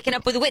Waking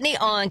up with Whitney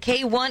on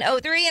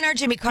K103 and our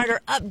Jimmy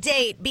Carter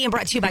update being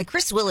brought to you by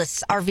Chris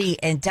Willis RV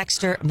in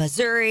Dexter,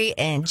 Missouri,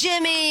 and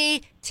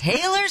Jimmy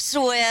Taylor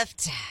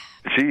Swift.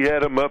 She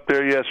had him up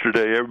there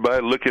yesterday.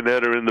 Everybody looking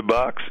at her in the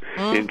box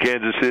in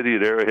Kansas City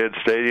at Arrowhead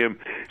Stadium.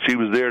 She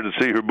was there to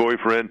see her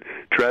boyfriend,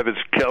 Travis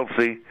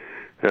Kelce,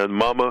 and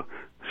Mama.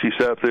 She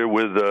sat there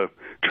with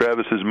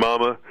Travis's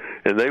mama,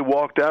 and they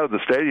walked out of the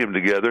stadium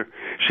together.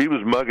 She was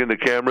mugging the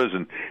cameras,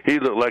 and he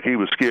looked like he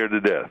was scared to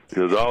death. It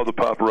was all the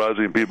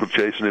paparazzi and people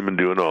chasing him and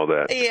doing all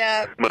that.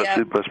 Yeah.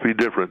 It must be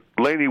different.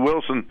 Lainey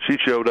Wilson, she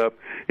showed up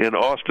in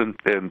Austin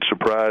and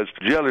surprised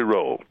Jelly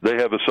Roll. They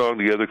have a song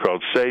together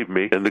called Save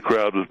Me, and the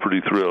crowd was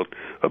pretty thrilled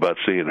about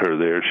seeing her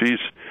there.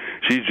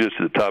 She's just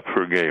at the top of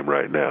her game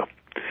right now.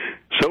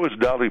 So is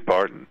Dolly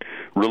Parton.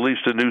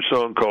 Released a new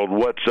song called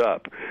What's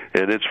Up,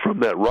 and it's from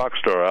that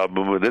Rockstar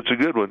album, and it's a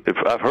good one. If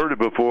I've heard it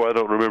before, I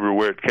don't remember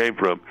where it came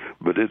from,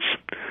 but it's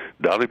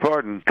Dolly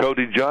Parton.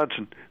 Cody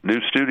Johnson, new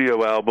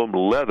studio album,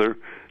 Leather,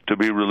 to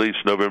be released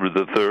November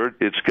the 3rd.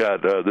 It's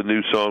got the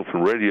new song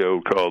from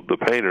Radio called The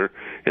Painter,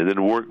 and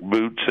then Work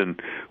Boots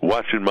and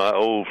Watching My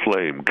Old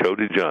Flame,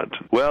 Cody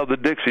Johnson. Well, the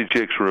Dixie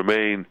Chicks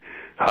remain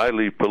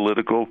highly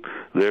political.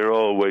 They're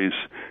always,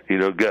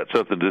 got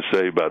something to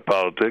say about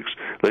politics.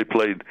 They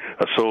played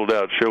a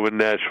sold-out show in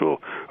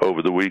Nashville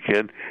over the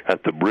weekend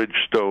at the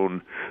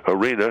Bridgestone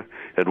Arena.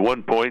 At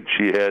one point,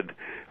 she had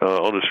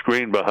on a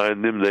screen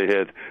behind them, they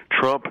had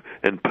Trump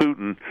and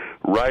Putin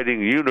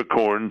riding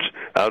unicorns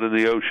out in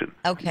the ocean.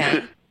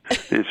 Okay.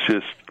 It's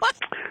just,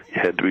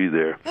 you had to be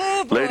there.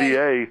 Oh, Lady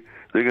A,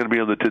 they're going to be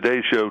on the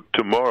Today Show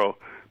tomorrow,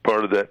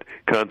 part of that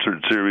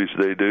concert series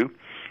they do.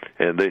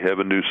 And they have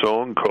a new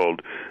song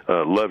called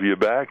Love You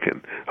Back,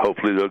 and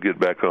hopefully they'll get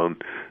back on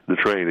the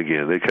train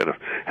again. They kind of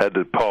had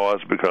to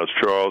pause because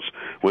Charles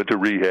went to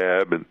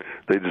rehab, and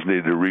they just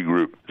needed to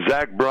regroup.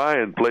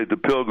 Bryan played the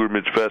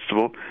Pilgrimage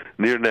Festival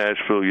near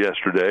Nashville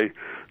yesterday.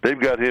 They've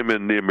got him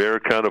in the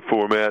Americana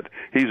format.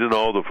 He's in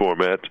all the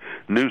formats.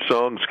 New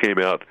songs came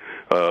out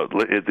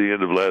at the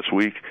end of last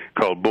week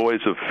called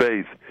Boys of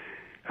Faith.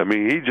 I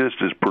mean, he just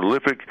is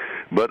prolific,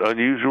 but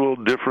unusual,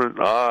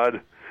 different,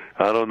 odd.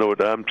 I don't know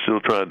what. I'm still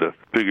trying to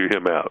figure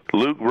him out.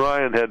 Luke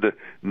Bryan had to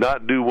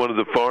not do one of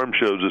the farm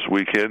shows this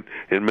weekend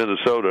in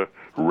Minnesota.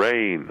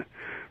 Rain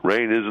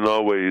isn't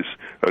always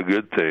a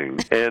good thing.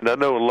 And I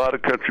know a lot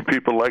of country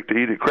people like to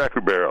eat at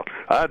Cracker Barrel.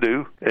 I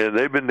do. And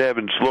they've been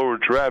having slower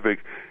traffic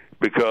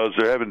because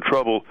they're having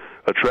trouble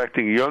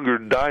attracting younger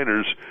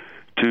diners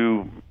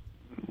to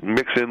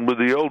mix in with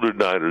the older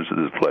diners at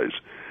this place.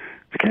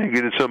 You can't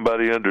get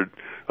somebody under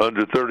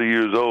 30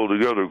 years old to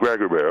go to a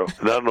Cracker Barrel.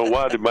 And I don't know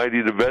why. They might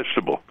eat a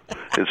vegetable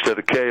instead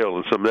of kale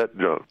and some of that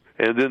junk.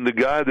 And then the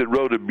guy that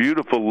wrote a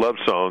beautiful love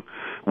song,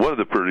 one of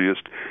the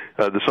prettiest,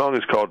 the song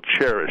is called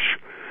Cherish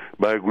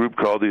by a group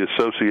called The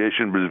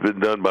Association, but it's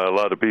been done by a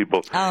lot of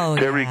people. Oh,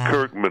 Terry yeah.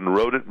 Kirkman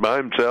wrote it by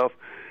himself,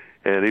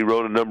 and he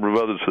wrote a number of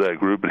others for that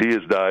group, but he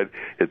has died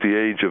at the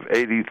age of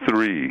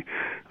 83.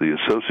 The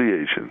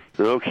Association.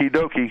 Okie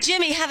dokie.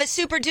 Jimmy, have a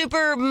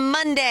super-duper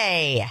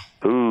Monday.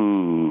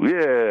 Ooh,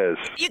 yes.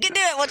 You can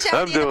do it. We'll chat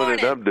with you in the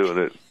morning. I'm doing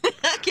it.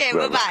 Okay,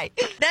 bye-bye.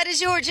 That is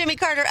your Jimmy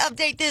Carter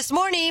update this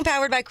morning,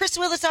 powered by Chris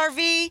Willis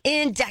RV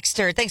in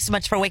Dexter. Thanks so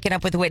much for waking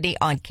up with Whitney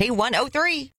on K103.